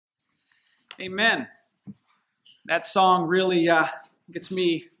Amen. That song really gets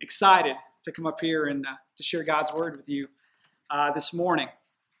me excited to come up here and to share God's word with you this morning.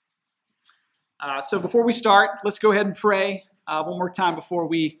 So before we start, let's go ahead and pray one more time before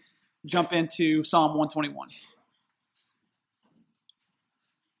we jump into Psalm 121.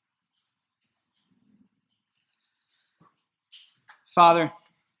 Father,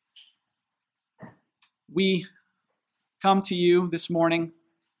 we come to you this morning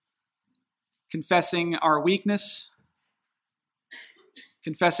confessing our weakness,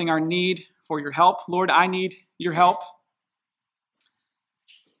 confessing our need for your help. Lord, I need your help.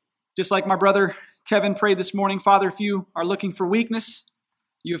 Just like my brother Kevin prayed this morning, Father, if you are looking for weakness,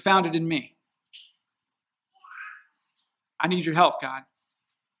 you have found it in me. I need your help, God.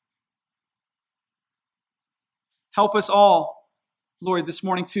 Help us all, Lord, this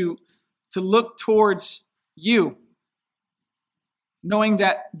morning to look towards you, knowing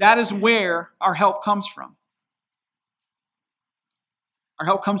that that is where our help comes from. Our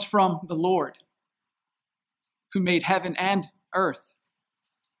help comes from the Lord, who made heaven and earth.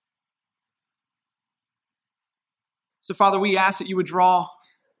 So, Father, we ask that you would draw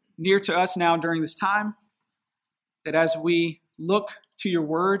near to us now during this time, that as we look to your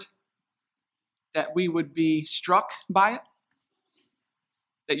word, that we would be struck by it,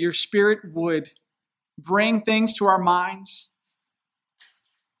 that your Spirit would bring things to our minds,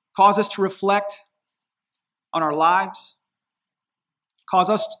 cause us to reflect on our lives, cause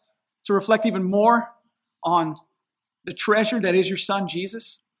us to reflect even more on the treasure that is your Son,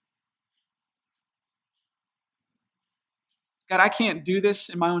 Jesus. God, I can't do this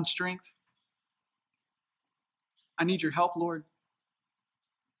in my own strength. I need your help, Lord.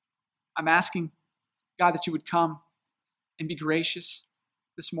 I'm asking, God, that you would come and be gracious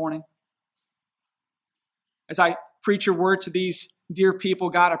this morning. As I preach your word to these dear people,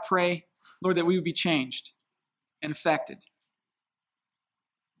 God, I pray, Lord, that we would be changed and affected.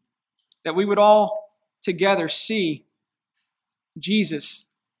 That we would all together see Jesus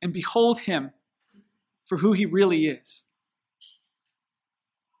and behold him for who he really is.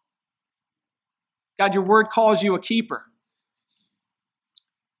 God, your word calls you a keeper.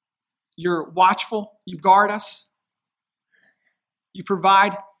 You're watchful. You guard us. You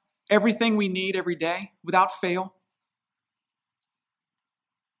provide everything we need every day without fail.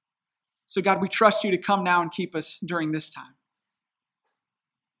 So God, we trust you to come now and keep us during this time.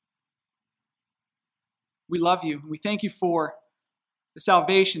 We love you, and we thank you for the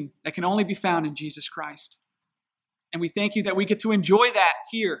salvation that can only be found in Jesus Christ. And we thank you that we get to enjoy that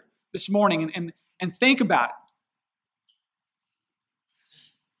here this morning and think about it.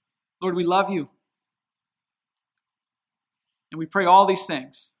 Lord, we love you. And we pray all these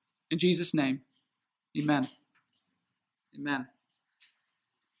things in Jesus' name. Amen. Amen.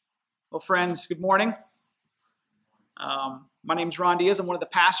 Well, friends, good morning. My name is Ron Diaz. I'm one of the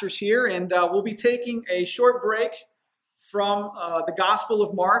pastors here, and we'll be taking a short break from the Gospel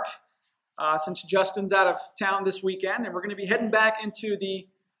of Mark since Justin's out of town this weekend, and we're going to be heading back into the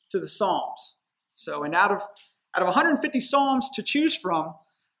Psalms. So, and out of 150 Psalms to choose from,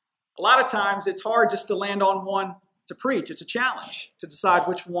 a lot of times it's hard just to land on one to preach. It's a challenge to decide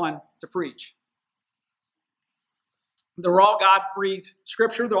which one to preach. They're all God-breathed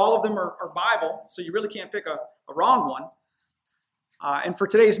scripture. All of them are Bible, so you really can't pick a wrong one. And for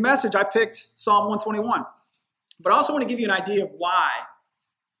today's message, I picked Psalm 121. But I also want to give you an idea of why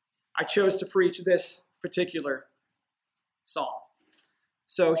I chose to preach this particular psalm.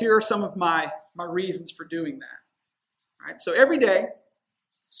 So here are some of my reasons for doing that. All right, so every day,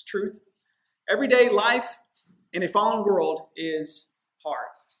 it's truth, everyday life in a fallen world is hard,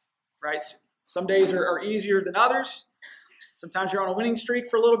 right? Some days are easier than others. Sometimes you're on a winning streak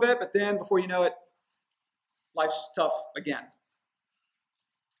for a little bit, but then before you know it, life's tough again.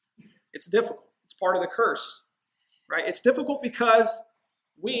 It's difficult. It's part of the curse, right? It's difficult because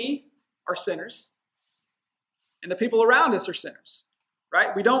we are sinners and the people around us are sinners,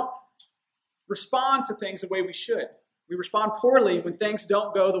 right? We don't respond to things the way we should. We respond poorly when things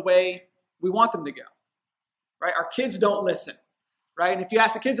don't go the way we want them to go, right? Our kids don't listen, right? And if you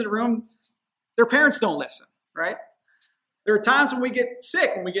ask the kids in the room, their parents don't listen, right? There are times when we get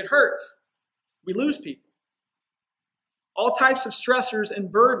sick, when we get hurt, we lose people. All types of stressors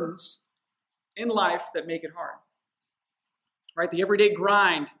and burdens in life that make it hard, right? The everyday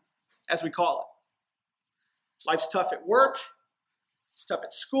grind, as we call it. Life's tough at work. It's tough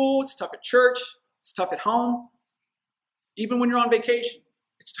at school. It's tough at church. It's tough at home. Even when you're on vacation,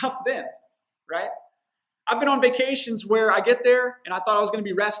 it's tough then, right? I've been on vacations where I get there and I thought I was going to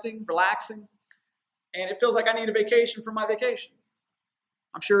be resting, relaxing, and it feels like I need a vacation from my vacation.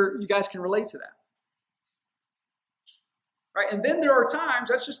 I'm sure you guys can relate to that. Right? And then there are times,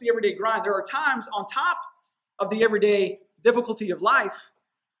 that's just the everyday grind, there are times on top of the everyday difficulty of life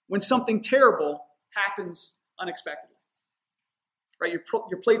when something terrible happens unexpectedly. Right?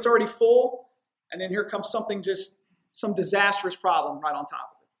 Your plate's already full, and then here comes some disastrous problem right on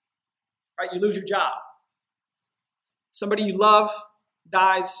top of it. Right? You lose your job. Somebody you love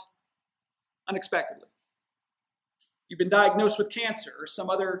dies unexpectedly. You've been diagnosed with cancer or some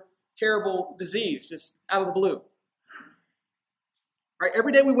other terrible disease just out of the blue. Right?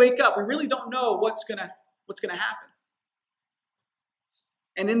 Every day we wake up, we really don't know what's gonna happen.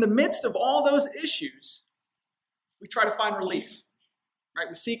 And in the midst of all those issues, we try to find relief. Right?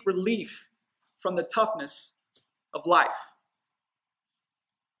 We seek relief from the toughness of life.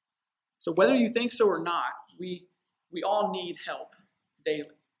 So whether you think so or not, we all need help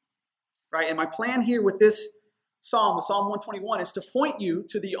daily. Right? And my plan here with this Psalm, with Psalm 121, is to point you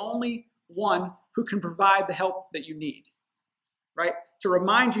to the only one who can provide the help that you need. Right? To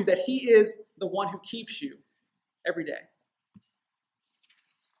remind you that he is the one who keeps you every day.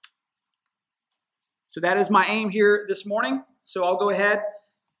 So that is my aim here this morning. So I'll go ahead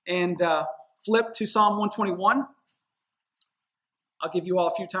and flip to Psalm 121. I'll give you all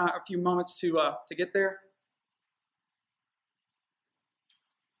a few moments to get there.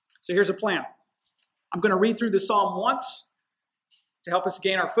 So here's a plan. I'm going to read through the psalm once to help us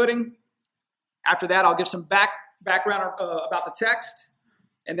gain our footing. After that, I'll give some background about the text,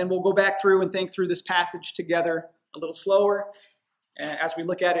 and then we'll go back through and think through this passage together a little slower as we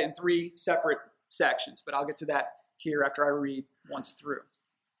look at it in 3 separate sections. But I'll get to that here after I read once through.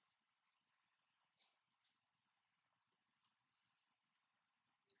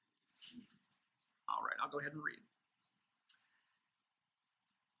 All right, I'll go ahead and read.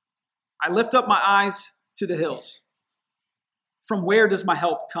 I lift up my eyes to the hills. From where does my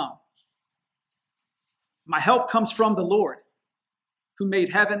help come? My help comes from the Lord, who made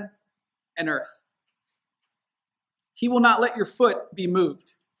heaven and earth. He will not let your foot be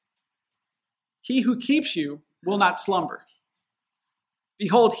moved. He who keeps you will not slumber.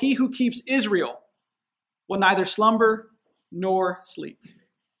 Behold, he who keeps Israel will neither slumber nor sleep.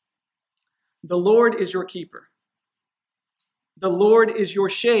 The Lord is your keeper. The Lord is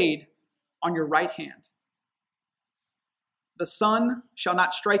your shade on your right hand. The sun shall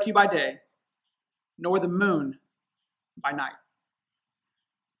not strike you by day, nor the moon by night.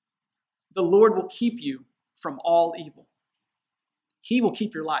 The Lord will keep you from all evil. He will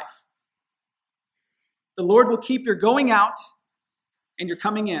keep your life. The Lord will keep your going out and your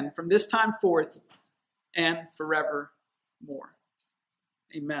coming in from this time forth and forevermore.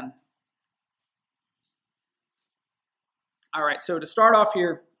 Amen. All right, so to start off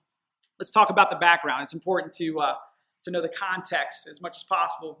here, let's talk about the background. It's important to know the context as much as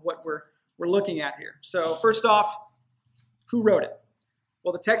possible of what we're looking at here. So first off, who wrote it?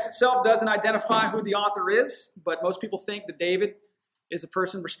 Well, the text itself doesn't identify who the author is, but most people think that David is a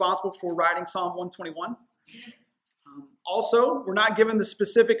person responsible for writing Psalm 121. Also, we're not given the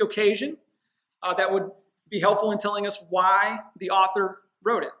specific occasion that would be helpful in telling us why the author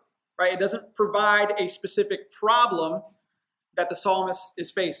wrote it. Right? It doesn't provide a specific problem that the psalmist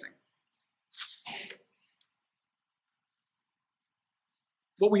is facing.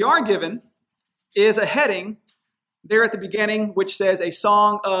 What we are given is a heading there at the beginning, which says a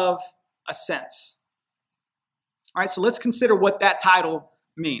song of ascents. All right, so let's consider what that title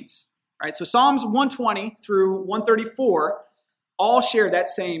means. All right, so Psalms 120 through 134 all share that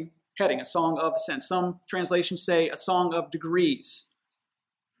same heading, a song of ascents. Some translations say a song of degrees.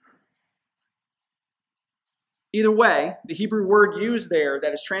 Either way, the Hebrew word used there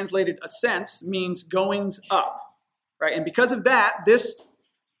that is translated ascents means goings up. Right, and because of that, this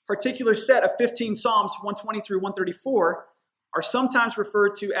particular set of 15 Psalms, 120 through 134, are sometimes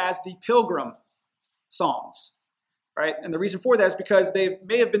referred to as the pilgrim Psalms. Right? And the reason for that is because they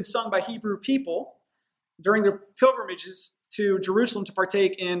may have been sung by Hebrew people during their pilgrimages to Jerusalem to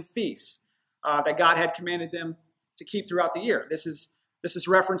partake in feasts that God had commanded them to keep throughout the year. This is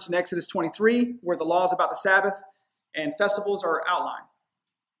referenced in Exodus 23, where the laws about the Sabbath and festivals are outlined.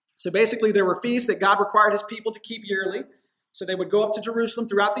 So basically, there were feasts that God required his people to keep yearly. So they would go up to Jerusalem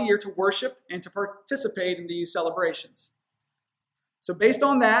throughout the year to worship and to participate in these celebrations. So based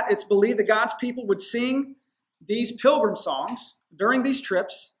on that, it's believed that God's people would sing these pilgrim songs during these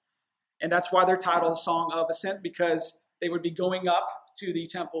trips, and that's why they're titled a Song of Ascent, because they would be going up to the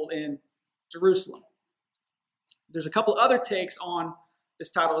temple in Jerusalem. There's a couple other takes on this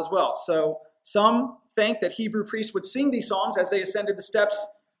title as well. So some think that Hebrew priests would sing these psalms as they ascended the steps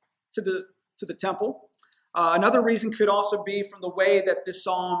to the temple. Another reason could also be from the way that this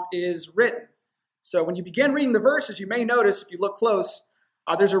psalm is written. So when you begin reading the verses, you may notice, if you look close,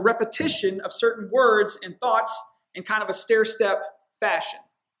 there's a repetition of certain words and thoughts in kind of a stair-step fashion.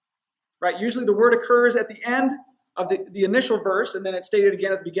 Right? Usually the word occurs at the end of the initial verse, and then it's stated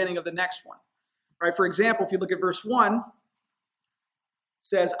again at the beginning of the next one. Right? For example, if you look at verse 1, it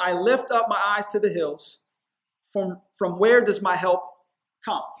says, I lift up my eyes to the hills. From where does my help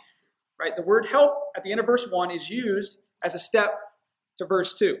come? Right? The word help at the end of verse 1 is used as a step to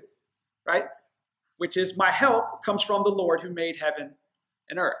verse 2. Right? Which is, my help comes from the Lord who made heaven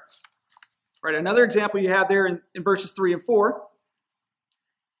and earth. Right? Another example you have there in verses 3 and 4.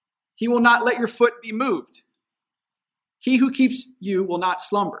 He will not let your foot be moved. He who keeps you will not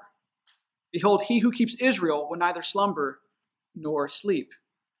slumber. Behold, he who keeps Israel will neither slumber nor sleep.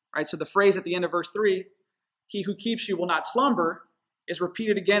 Right? So the phrase at the end of verse 3, he who keeps you will not slumber, is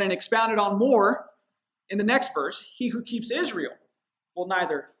repeated again and expounded on more in the next verse. He who keeps Israel will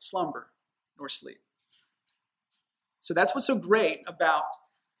neither slumber nor sleep. So that's what's so great about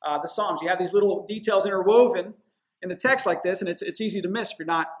the Psalms. You have these little details interwoven in the text like this, and it's easy to miss if you're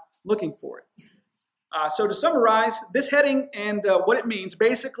not looking for it. So to summarize this heading and what it means,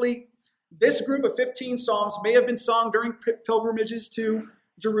 basically, this group of 15 Psalms may have been sung during pilgrimages to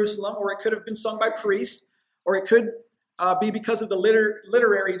Jerusalem, or it could have been sung by priests, or it could be because of the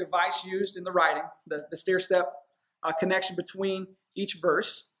literary device used in the writing, the stair-step connection between each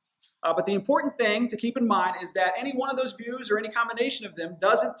verse. But the important thing to keep in mind is that any one of those views or any combination of them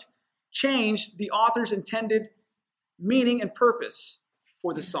doesn't change the author's intended meaning and purpose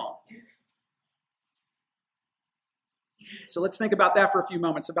for the psalm. So let's think about that for a few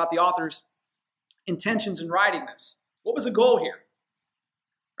moments, about the author's intentions in writing this. What was the goal here?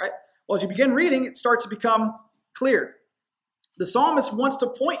 Right? Well, as you begin reading, it starts to become clear. The psalmist wants to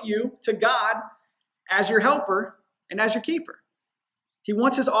point you to God as your helper and as your keeper. He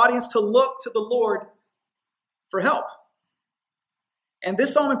wants his audience to look to the Lord for help. And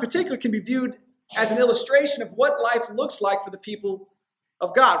this psalm in particular can be viewed as an illustration of what life looks like for the people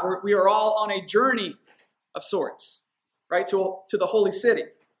of God. We are all on a journey of sorts, right, to the holy city.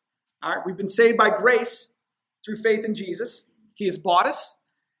 All right, we've been saved by grace through faith in Jesus. He has bought us.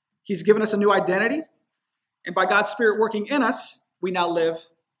 He's given us a new identity. And by God's Spirit working in us, we now live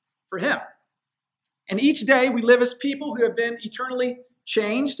for Him. And each day we live as people who have been eternally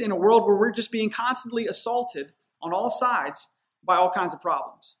changed in a world where we're just being constantly assaulted on all sides by all kinds of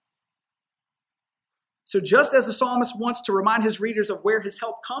problems. So just as the psalmist wants to remind his readers of where his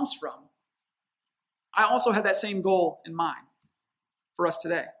help comes from, I also have that same goal in mind for us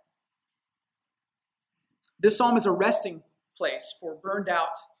today. This psalm is a resting place for burned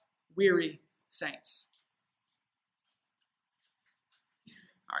out, weary saints.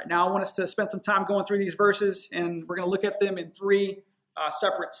 All right, now I want us to spend some time going through these verses, and we're going to look at them in three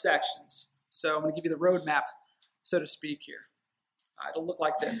separate sections. So I'm going to give you the roadmap, so to speak, here. It'll look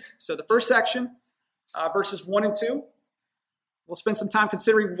like this. So the first section, verses 1 and 2, we'll spend some time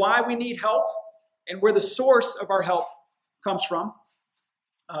considering why we need help and where the source of our help comes from.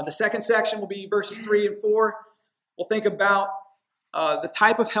 The second section will be verses 3 and 4. We'll think about the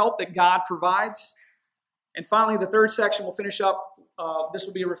type of help that God provides. And finally, the third section will finish up. This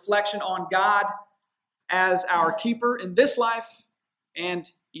will be a reflection on God as our keeper in this life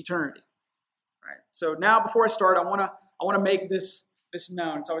and eternity. All right. So now, before I start, I want to make this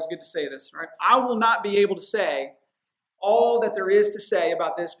known. It's always good to say this, right? I will not be able to say all that there is to say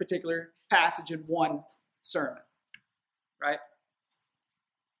about this particular passage in one sermon, right?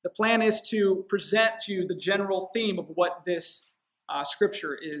 The plan is to present to you the general theme of what this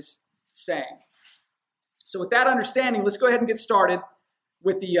scripture is saying. So with that understanding, let's go ahead and get started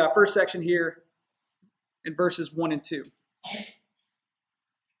with the first section here in verses 1 and 2.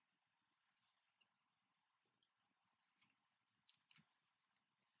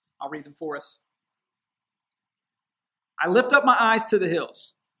 I'll read them for us. I lift up my eyes to the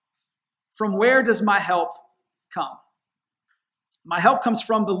hills. From where does my help come? My help comes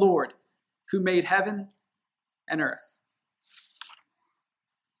from the Lord, who made heaven and earth.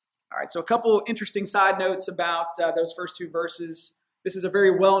 All right, so a couple interesting side notes about those first two verses. This is a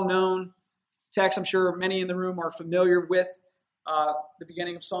very well-known text. I'm sure many in the room are familiar with the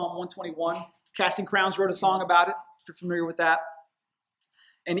beginning of Psalm 121. Casting Crowns wrote a song about it, if you're familiar with that.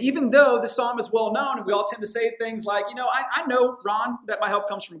 And even though the psalm is well-known, and we all tend to say things like, I know, Ron, that my help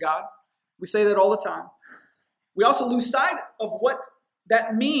comes from God. We say that all the time. We also lose sight of what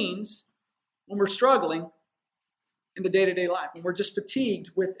that means when we're struggling in the day-to-day life, when we're just fatigued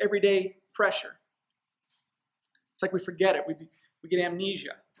with everyday pressure. It's like we forget it. We get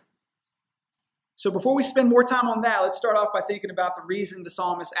amnesia. So before we spend more time on that, let's start off by thinking about the reason the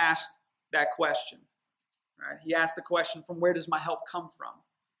psalmist asked that question. Right? He asked the question, from where does my help come from?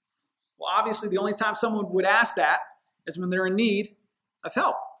 Well, obviously, the only time someone would ask that is when they're in need of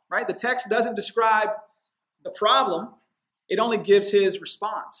help. Right? The text doesn't describe the problem. It only gives his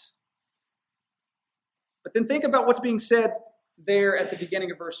response. But then think about what's being said there at the beginning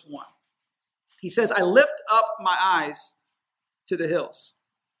of verse 1. He says, I lift up my eyes to the hills.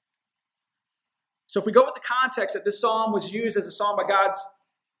 So if we go with the context that this psalm was used as a psalm by God's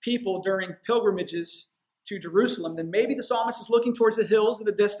people during pilgrimages to Jerusalem, then maybe the psalmist is looking towards the hills in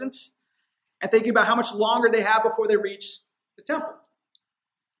the distance and thinking about how much longer they have before they reach the temple.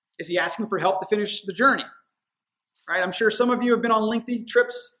 Is he asking for help to finish the journey? Right? I'm sure some of you have been on lengthy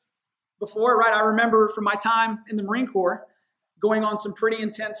trips before, right? I remember from my time in the Marine Corps going on some pretty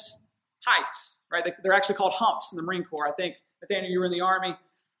intense hikes, right? They're actually called humps in the Marine Corps. I think, Nathaniel, you were in the Army.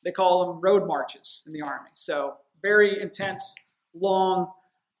 They call them road marches in the Army. So very intense, long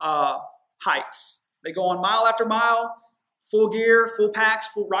hikes. They go on mile after mile, full gear, full packs,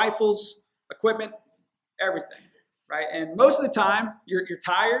 full rifles, equipment, everything, right? And most of the time, you're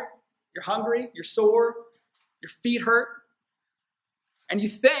tired, you're hungry, you're sore, your feet hurt, and you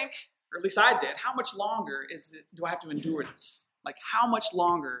think, or at least I did, how much longer do I have to endure this? Like, how much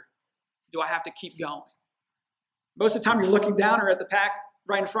longer do I have to keep going? Most of the time, you're looking down or at the pack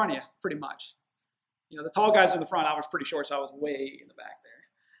right in front of you, pretty much. You know, the tall guys in the front, I was pretty short, so I was way in the back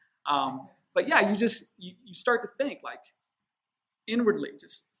there. But yeah, you start to think, like, inwardly,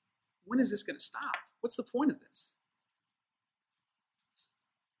 just, when is this going to stop? What's the point of this?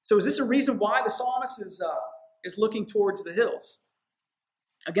 So is this a reason why the psalmist is looking towards the hills?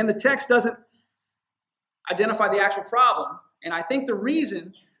 Again, the text doesn't identify the actual problem, and I think the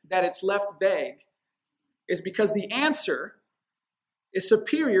reason that it's left vague is because the answer is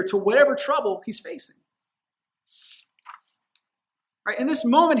superior to whatever trouble he's facing. Right? In this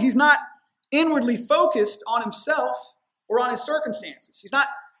moment, he's not inwardly focused on himself or on his circumstances. He's not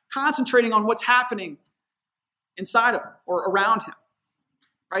concentrating on what's happening inside of him or around him.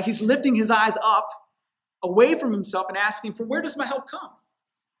 Right? He's lifting his eyes up away from himself and asking, from where does my help come?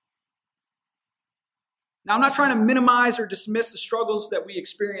 Now, I'm not trying to minimize or dismiss the struggles that we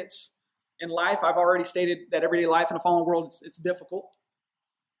experience in life. I've already stated that everyday life in a fallen world, it's difficult.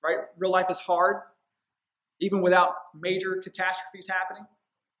 Right? Real life is hard, even without major catastrophes happening.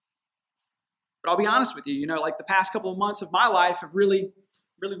 But I'll be honest with you, like the past couple of months of my life have really,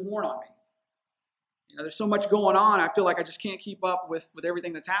 really worn on me. There's so much going on, I feel like I just can't keep up with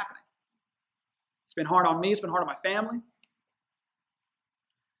everything that's happening. It's been hard on me, it's been hard on my family.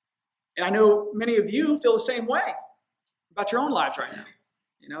 And I know many of you feel the same way about your own lives right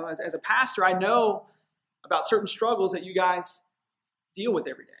now. As a pastor, I know about certain struggles that you guys deal with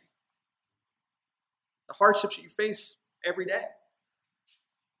every day. The hardships that you face every day.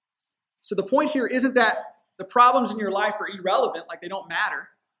 So the point here isn't that the problems in your life are irrelevant, like they don't matter,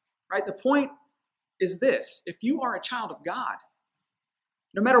 right? The point is this: if you are a child of God,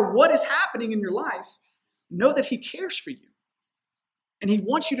 no matter what is happening in your life, know that He cares for you. And He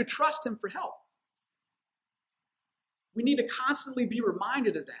wants you to trust Him for help. We need to constantly be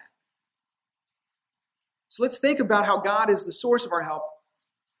reminded of that. So let's think about how God is the source of our help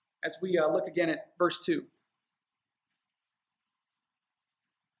as we look again at verse 2.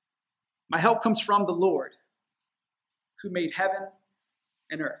 My help comes from the Lord, who made heaven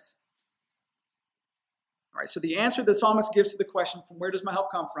and earth. All right, so the answer the psalmist gives to the question, from where does my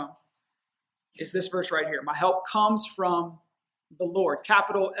help come from, is this verse right here. My help comes from the Lord,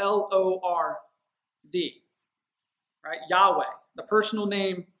 capital L-O-R-D. Right? Yahweh, the personal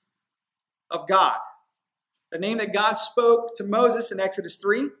name of God. The name that God spoke to Moses in Exodus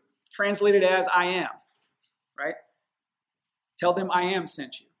 3, translated as I am. Right? Tell them I am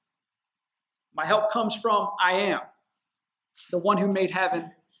sent you. My help comes from I am, the one who made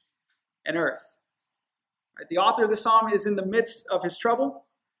heaven and earth. Right? The author of the psalm is in the midst of his trouble.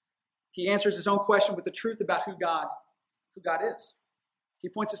 He answers his own question with the truth about who God is. He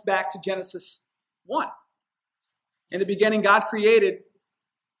points us back to Genesis 1. In the beginning, God created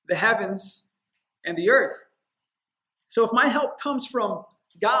the heavens and the earth. So if my help comes from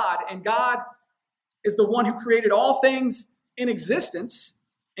God, and God is the one who created all things in existence,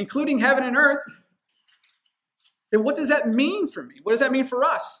 including heaven and earth, then what does that mean for me? What does that mean for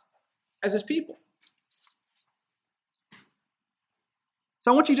us as His people?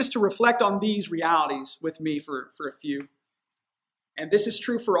 So I want you just to reflect on these realities with me for a few. And this is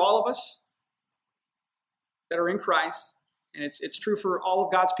true for all of us that are in Christ, and it's true for all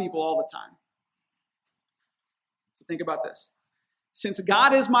of God's people all the time. So think about this. Since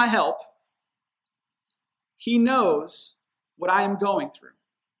God is my help, he knows what I am going through.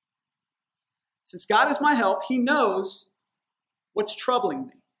 Since God is my help, he knows what's troubling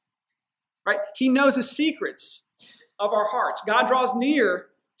me. Right? He knows the secrets of our hearts. God draws near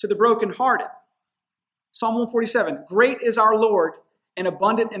to the brokenhearted. Psalm 147, great is our Lord and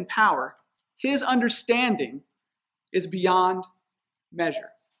abundant in power. His understanding is beyond measure.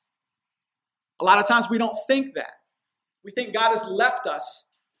 A lot of times we don't think that. We think God has left us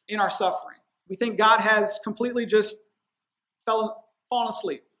in our suffering. We think God has completely just fallen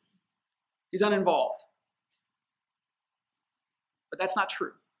asleep. He's uninvolved. But that's not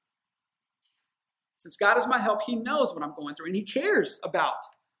true. Since God is my help, he knows what I'm going through, and he cares about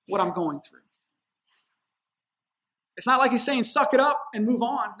what I'm going through. It's not like he's saying, suck it up and move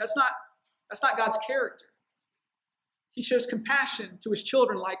on. That's not God's character. He shows compassion to his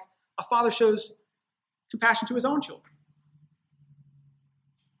children like a father shows compassion to his own children.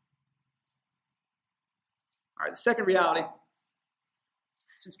 All right, the second reality,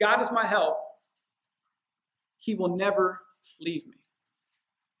 since God is my help, he will never leave me.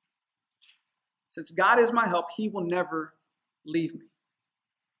 Since God is my help, he will never leave me.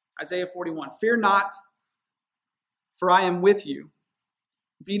 Isaiah 41, fear not, for I am with you.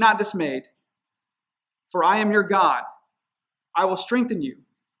 Be not dismayed, for I am your God. I will strengthen you.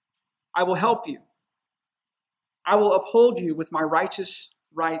 I will help you. I will uphold you with my righteous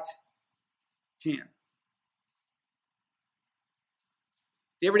right hand.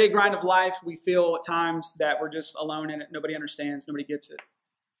 The everyday grind of life, we feel at times that we're just alone in it. Nobody understands. Nobody gets it.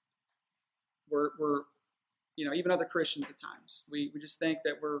 We're even other Christians at times. We just think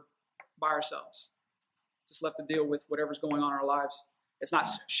that we're by ourselves, just left to deal with whatever's going on in our lives. It's not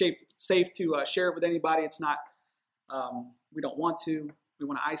safe to share it with anybody. It's not, we don't want to. We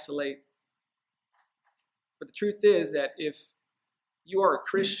want to isolate. But the truth is that if you are a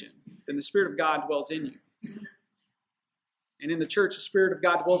Christian, then the Spirit of God dwells in you. And in the church, the Spirit of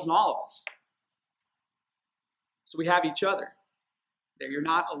God dwells in all of us. So we have each other. That you're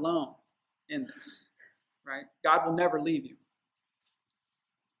not alone in this, right? God will never leave you.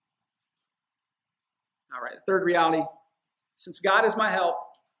 All right, the third reality, since God is my help,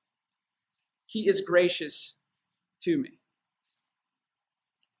 he is gracious to me.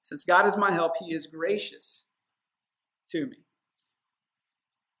 Since God is my help, he is gracious to me.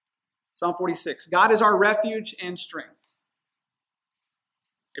 Psalm 46, God is our refuge and strength,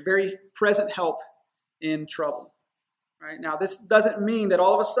 a very present help in trouble. Right? Now, this doesn't mean that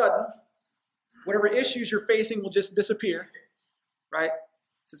all of a sudden, whatever issues you're facing will just disappear, right?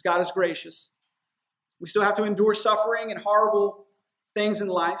 Since God is gracious. We still have to endure suffering and horrible things in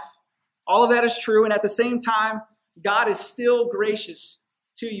life. All of that is true, and at the same time, God is still gracious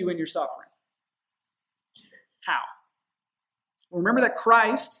to you in your suffering. How? Well, remember that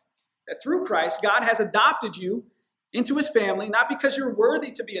through Christ, God has adopted you into his family, not because you're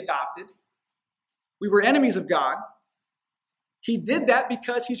worthy to be adopted. We were enemies of God. He did that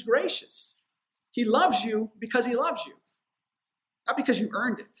because he's gracious. He loves you because he loves you, not because you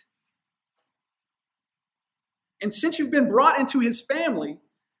earned it. And since you've been brought into his family,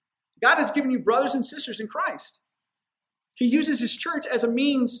 God has given you brothers and sisters in Christ. He uses his church as a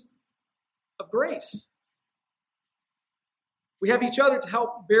means of grace. We have each other to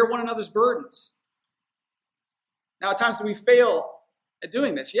help bear one another's burdens. Now, at times do we fail at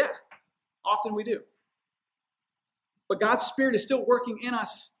doing this? Yeah, often we do. But God's Spirit is still working in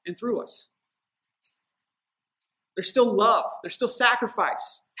us and through us. There's still love. There's still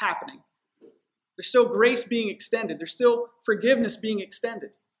sacrifice happening. There's still grace being extended. There's still forgiveness being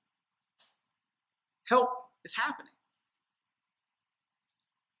extended. Help is happening.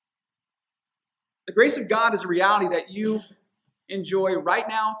 The grace of God is a reality that you enjoy right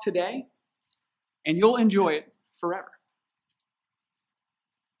now, today, and you'll enjoy it forever.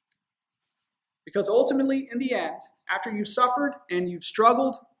 Because ultimately, in the end, after you've suffered and you've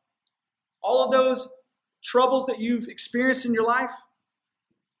struggled, all of those troubles that you've experienced in your life,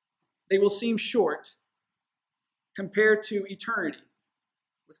 they will seem short compared to eternity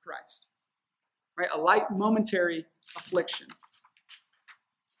with Christ. Right? A light momentary affliction.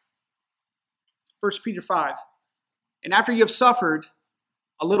 1 Peter 5. And after you have suffered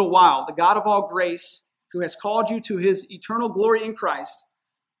a little while, the God of all grace, who has called you to his eternal glory in Christ,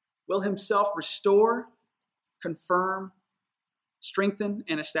 will himself restore, confirm, strengthen,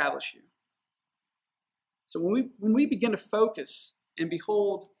 and establish you. So when we begin to focus and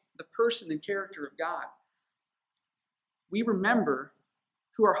behold the person and character of God, we remember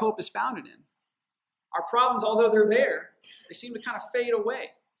who our hope is founded in. Our problems, although they're there, they seem to kind of fade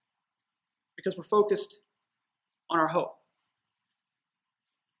away because we're focused on our hope.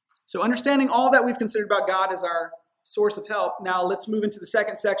 So understanding all that we've considered about God as our source of help, now let's move into the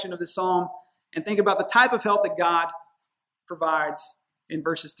second section of this psalm and think about the type of help that God provides in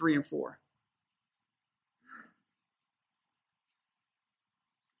verses 3 and 4.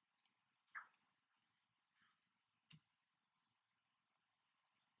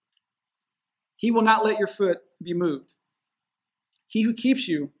 He will not let your foot be moved. He who keeps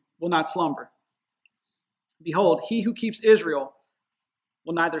you will not slumber. Behold, he who keeps Israel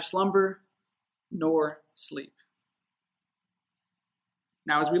will neither slumber nor sleep.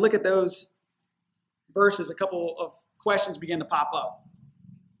 Now, as we look at those verses, a couple of questions begin to pop up.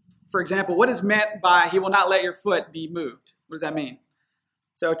 For example, what is meant by he will not let your foot be moved? What does that mean?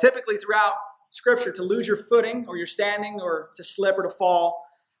 So typically throughout Scripture, to lose your footing or your standing or to slip or to fall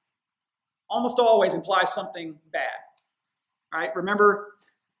almost always implies something bad. Right? Remember,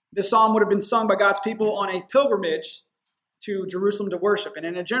 this psalm would have been sung by God's people on a pilgrimage to Jerusalem to worship. And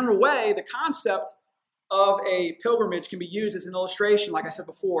in a general way, the concept of a pilgrimage can be used as an illustration, like I said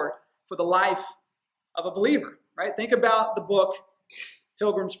before, for the life of a believer. Right? Think about the book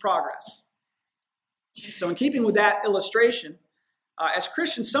Pilgrim's Progress. So in keeping with that illustration, as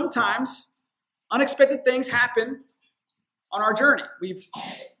Christians, sometimes unexpected things happen on our journey. We've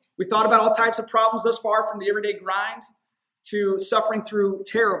thought about all types of problems thus far, from the everyday grind to suffering through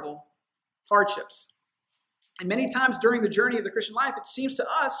terrible hardships. And many times during the journey of the Christian life, it seems to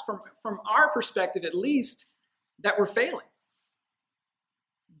us, from our perspective at least, that we're failing.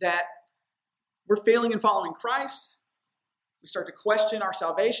 That we're failing in following Christ. We start to question our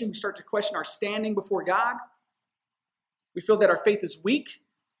salvation. We start to question our standing before God. We feel that our faith is weak.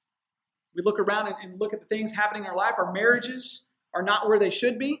 We look around and look at the things happening in our life. Our marriages are not where they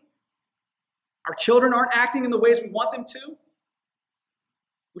should be. Our children aren't acting in the ways we want them to.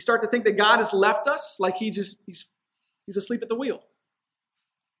 We start to think that God has left us, like he's asleep at the wheel.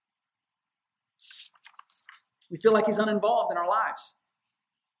 We feel like he's uninvolved in our lives.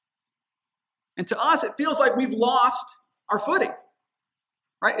 And to us, it feels like we've lost our footing.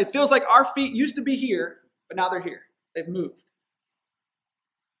 Right? It feels like our feet used to be here, but now they're here. They've moved.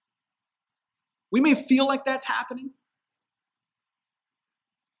 We may feel like that's happening,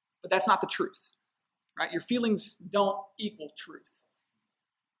 but that's not the truth, right? Your feelings don't equal truth.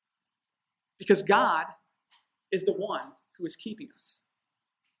 Because God is the one who is keeping us.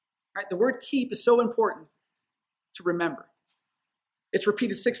 Right? The word keep is so important to remember. It's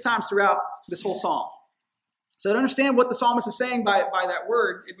repeated 6 times throughout this whole psalm. So to understand what the psalmist is saying by that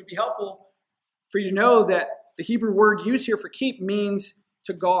word, it would be helpful for you to know that the Hebrew word used here for keep means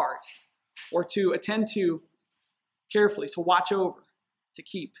to guard or to attend to carefully, to watch over, to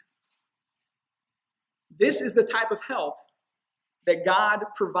keep. This is the type of help that God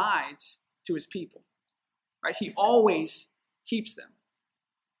provides to his people. Right? He always keeps them.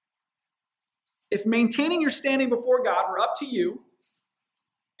 If maintaining your standing before God were up to you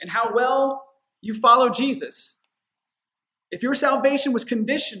and how well you follow Jesus, if your salvation was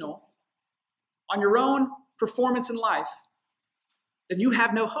conditional on your own performance in life, then you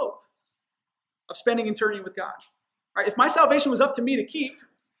have no hope of spending eternity with God. Right? If my salvation was up to me to keep,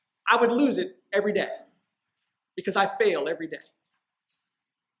 I would lose it every day because I fail every day.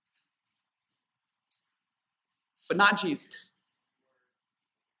 But not Jesus.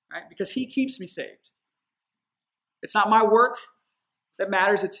 Right? Because he keeps me saved. It's not my work that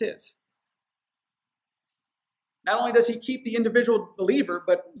matters, it's his. Not only does he keep the individual believer,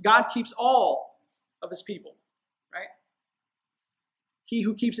 but God keeps all of his people. Right? He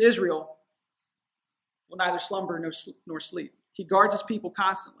who keeps Israel will neither slumber nor sleep. He guards his people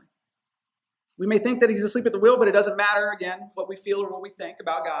constantly. We may think that he's asleep at the wheel, but it doesn't matter, again, what we feel or what we think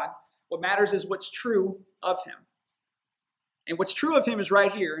about God. What matters is what's true of him. And what's true of him is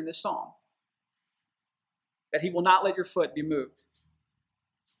right here in this psalm. That he will not let your foot be moved.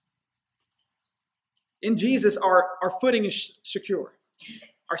 In Jesus, our footing is secure.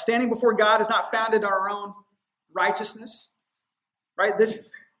 Our standing before God is not founded on our own righteousness. Right? This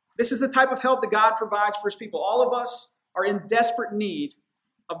is the type of help that God provides for his people. All of us are in desperate need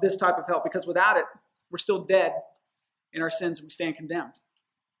of this type of help because without it, we're still dead in our sins and we stand condemned.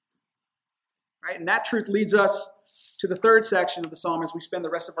 Right? And that truth leads us to the third section of the psalm as we spend the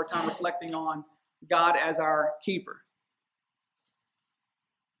rest of our time reflecting on God as our keeper.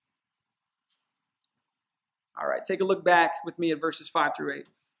 All right, take a look back with me at verses 5 through 8.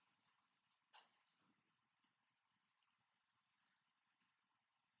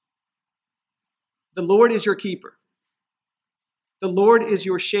 The Lord is your keeper. The Lord is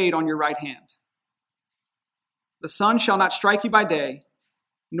your shade on your right hand. The sun shall not strike you by day,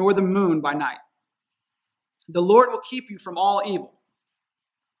 nor the moon by night. The Lord will keep you from all evil.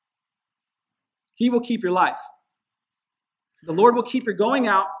 He will keep your life. The Lord will keep your going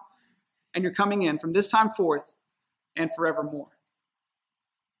out and your coming in from this time forth and forevermore.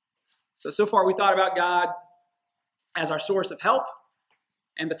 So far we thought about God as our source of help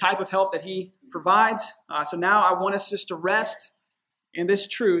and the type of help that he provides. So now I want us just to rest in this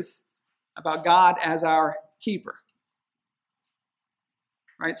truth about God as our keeper.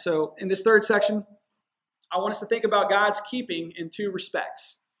 Right? So in this third section, I want us to think about God's keeping in two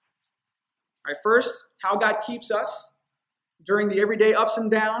respects. All right, first, how God keeps us during the everyday ups and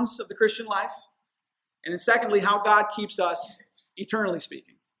downs of the Christian life. And then secondly, how God keeps us eternally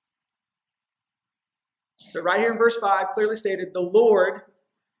speaking. So right here in verse 5, clearly stated, the Lord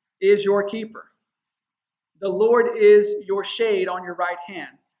is your keeper. The Lord is your shade on your right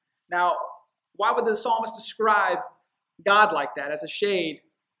hand. Now, why would the psalmist describe God like that, as a shade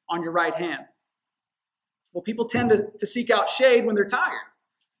on your right hand? Well, people tend to seek out shade when they're tired,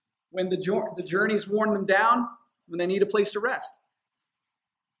 when the journey's worn them down, when they need a place to rest.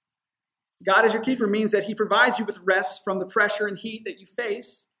 God as your keeper means that he provides you with rest from the pressure and heat that you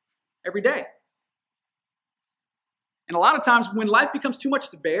face every day. And a lot of times when life becomes too much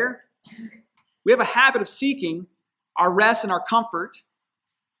to bear, we have a habit of seeking our rest and our comfort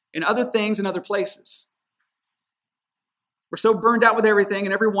in other things and other places. We're so burned out with everything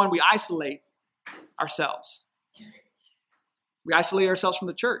and everyone, we isolate ourselves. We isolate ourselves from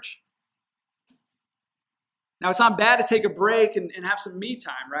the church. Now, it's not bad to take a break and have some me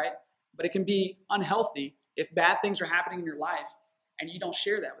time, right? But it can be unhealthy if bad things are happening in your life and you don't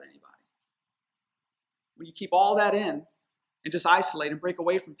share that with anybody. When you keep all that in and just isolate and break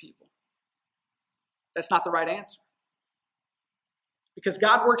away from people, that's not the right answer. Because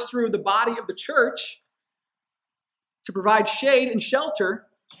God works through the body of the church to provide shade and shelter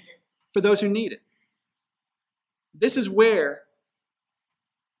for those who need it. This is where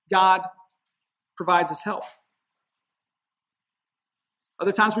God provides his help.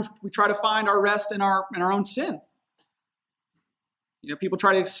 Other times we try to find our rest in our own sin. You know, people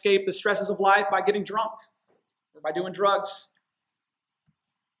try to escape the stresses of life by getting drunk or by doing drugs,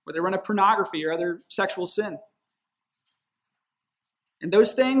 or they run to pornography or other sexual sin. And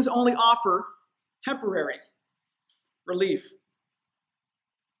those things only offer temporary relief.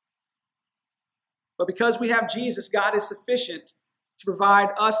 But because we have Jesus, God is sufficient to provide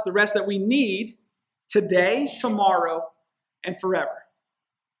us the rest that we need today, tomorrow, and forever.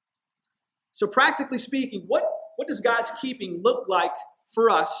 So practically speaking, what does God's keeping look like for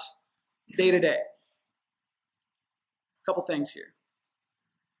us day to day? A couple things here.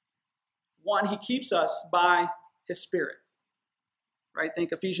 One, he keeps us by his Spirit. Right?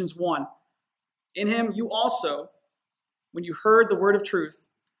 Think Ephesians 1. In him you also, when you heard the word of truth,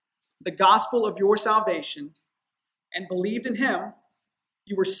 the gospel of your salvation, and believed in him,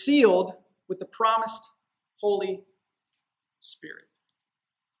 you were sealed with the promised Holy Spirit.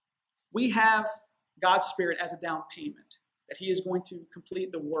 We have God's Spirit as a down payment, that he is going to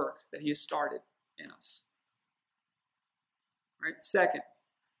complete the work that he has started in us. Right? Second,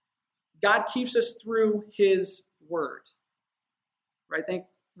 God keeps us through his word. Right? Think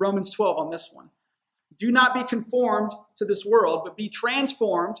Romans 12 on this one. Do not be conformed to this world, but be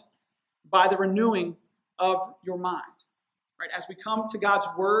transformed by the renewing of your mind. Right? As we come to God's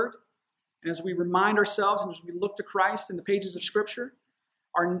word, and as we remind ourselves, and as we look to Christ in the pages of Scripture,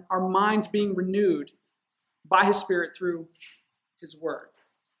 our minds being renewed by his Spirit through his word.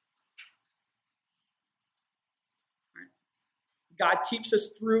 Right? God keeps us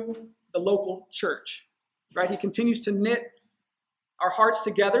through the local church. Right? He continues to knit our hearts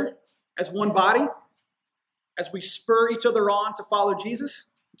together as one body, as we spur each other on to follow Jesus,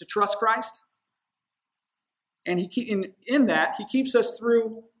 to trust Christ. And in that, he keeps us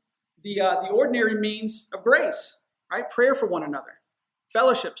through the ordinary means of grace, right? Prayer for one another,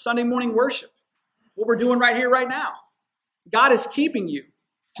 fellowship, Sunday morning worship, what we're doing right here, right now. God is keeping you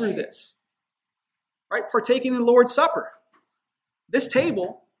through this, right? Partaking in the Lord's Supper. This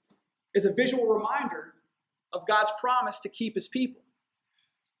table is a visual reminder of God's promise to keep his people.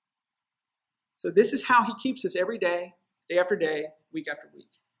 So this is how he keeps us every day, day after day, week after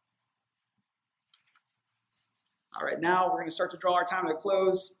week. All right, now we're going to start to draw our time to a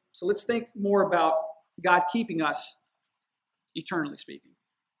close. So let's think more about God keeping us, eternally speaking.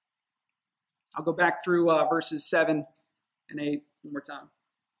 I'll go back through verses 7 and 8 one more time.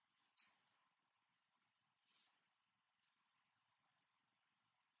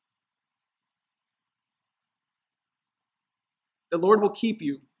 The Lord will keep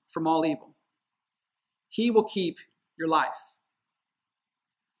you from all evil. He will keep your life.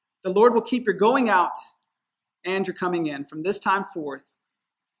 The Lord will keep your going out and your coming in from this time forth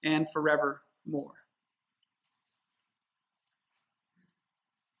and forevermore. more.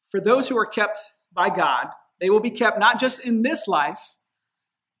 For those who are kept by God, they will be kept not just in this life,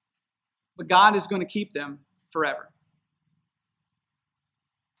 but God is going to keep them forever.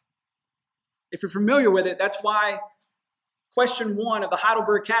 If you're familiar with it, that's why question 1 of the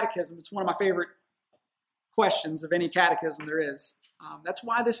Heidelberg Catechism, it's one of my favorite questions of any catechism there is. That's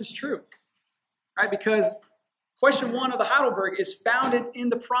why this is true, right? Because question 1 of the Heidelberg is founded in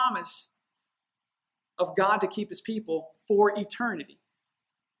the promise of God to keep his people for eternity.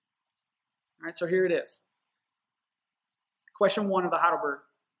 All right, so here it is. Question 1 of the Heidelberg.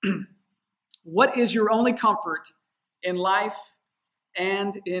 What is your only comfort in life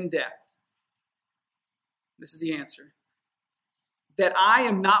and in death? This is the answer. That I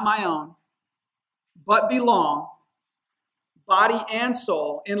am not my own, but belong, body and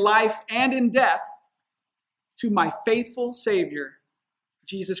soul, in life and in death, to my faithful Savior,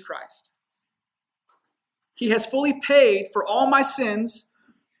 Jesus Christ. He has fully paid for all my sins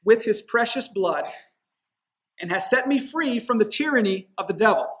with his precious blood and has set me free from the tyranny of the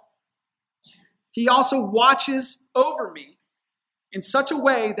devil. He also watches over me in such a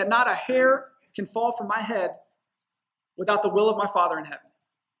way that not a hair can fall from my head without the will of my Father in heaven.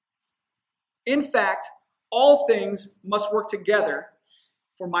 In fact, all things must work together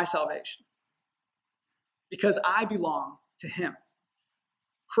for my salvation, because I belong to him.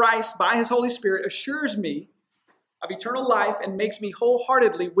 Christ, by his Holy Spirit, assures me of eternal life and makes me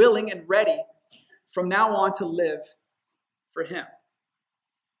wholeheartedly willing and ready from now on to live for him.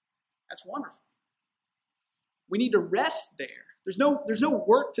 That's wonderful. We need to rest there. There's no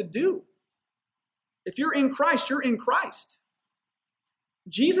work to do. If you're in Christ, you're in Christ.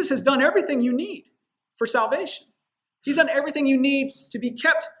 Jesus has done everything you need for salvation. He's done everything you need to be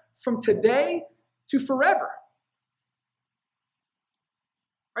kept from today to forever.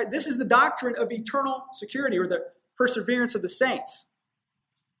 Right? This is the doctrine of eternal security, or the perseverance of the saints.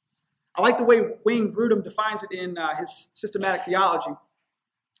 I like the way Wayne Grudem defines it in his systematic theology.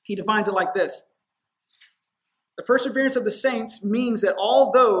 He defines it like this. The perseverance of the saints means that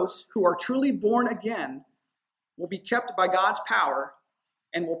all those who are truly born again will be kept by God's power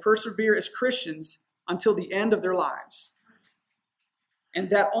and will persevere as Christians until the end of their lives. And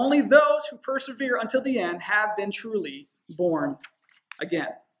that only those who persevere until the end have been truly born again.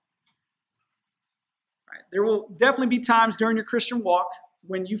 Right. There will definitely be times during your Christian walk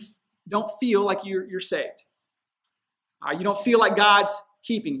when you don't feel like you're saved. You don't feel like God's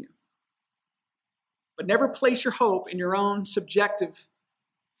keeping you. But never place your hope in your own subjective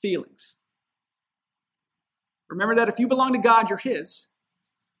feelings. Remember that if you belong to God, you're his,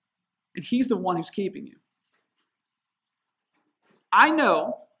 and he's the one who's keeping you. I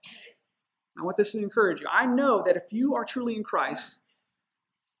want this to encourage you, I know that if you are truly in Christ,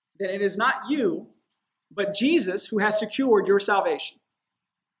 then it is not you, but Jesus who has secured your salvation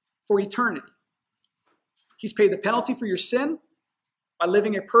for eternity. He's paid the penalty for your sin by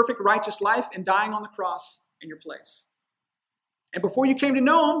living a perfect, righteous life and dying on the cross in your place. And before you came to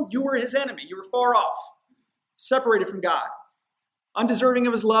know him, you were his enemy. You were far off, separated from God, undeserving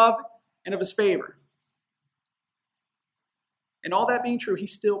of his love and of his favor. And all that being true, he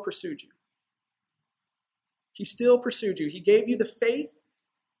still pursued you. He still pursued you. He gave you the faith,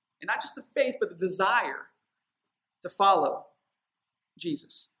 and not just the faith, but the desire to follow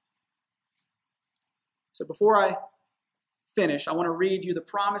Jesus. So before I finish, I want to read you the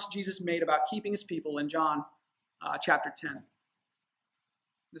promise Jesus made about keeping his people in John chapter 10.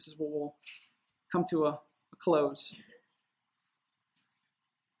 This is where we'll come to a close.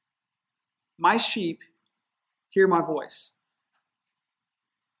 My sheep hear my voice,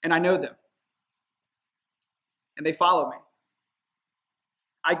 and I know them, and they follow me.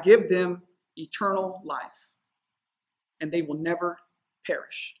 I give them eternal life, and they will never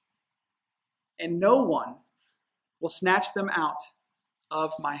perish, and no one will snatch them out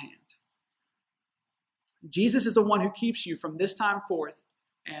of my hand. Jesus is the one who keeps you from this time forth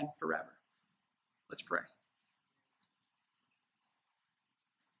and forever. Let's pray.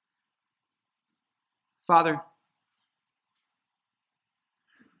 Father,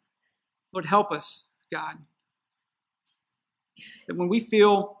 Lord, help us, God, that when we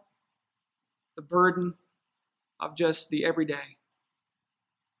feel the burden of just the everyday,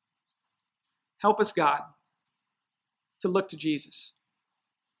 help us, God, to look to Jesus,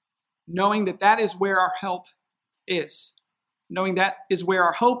 knowing that that is where our help is, knowing that is where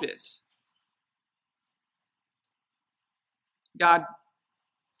our hope is. God,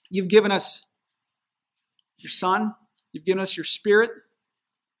 you've given us your Son, you've given us your Spirit,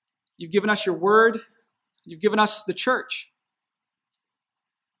 you've given us your Word, you've given us the church.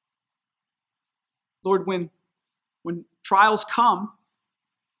 Lord, when trials come,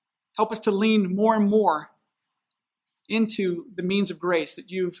 help us to lean more and more into the means of grace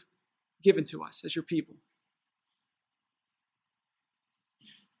that you've given to us as your people.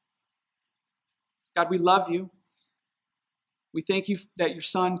 God, we love you. We thank you that your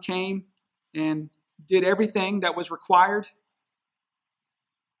Son came and did everything that was required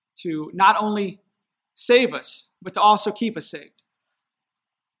to not only save us, but to also keep us saved.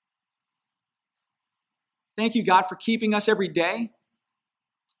 Thank you, God, for keeping us every day.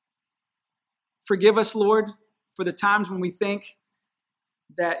 Forgive us, Lord, for the times when we think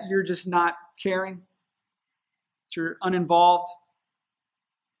that you're just not caring, that you're uninvolved.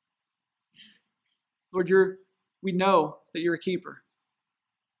 Lord, we know that you're a keeper.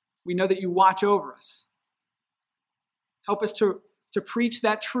 We know that you watch over us. Help us to preach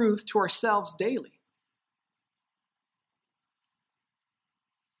that truth to ourselves daily.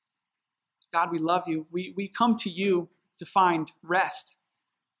 God, we love you. We come to you to find rest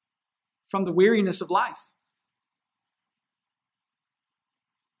from the weariness of life.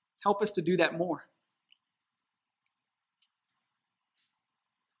 Help us to do that more.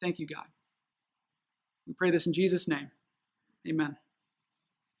 Thank you, God. We pray this in Jesus' name. Amen.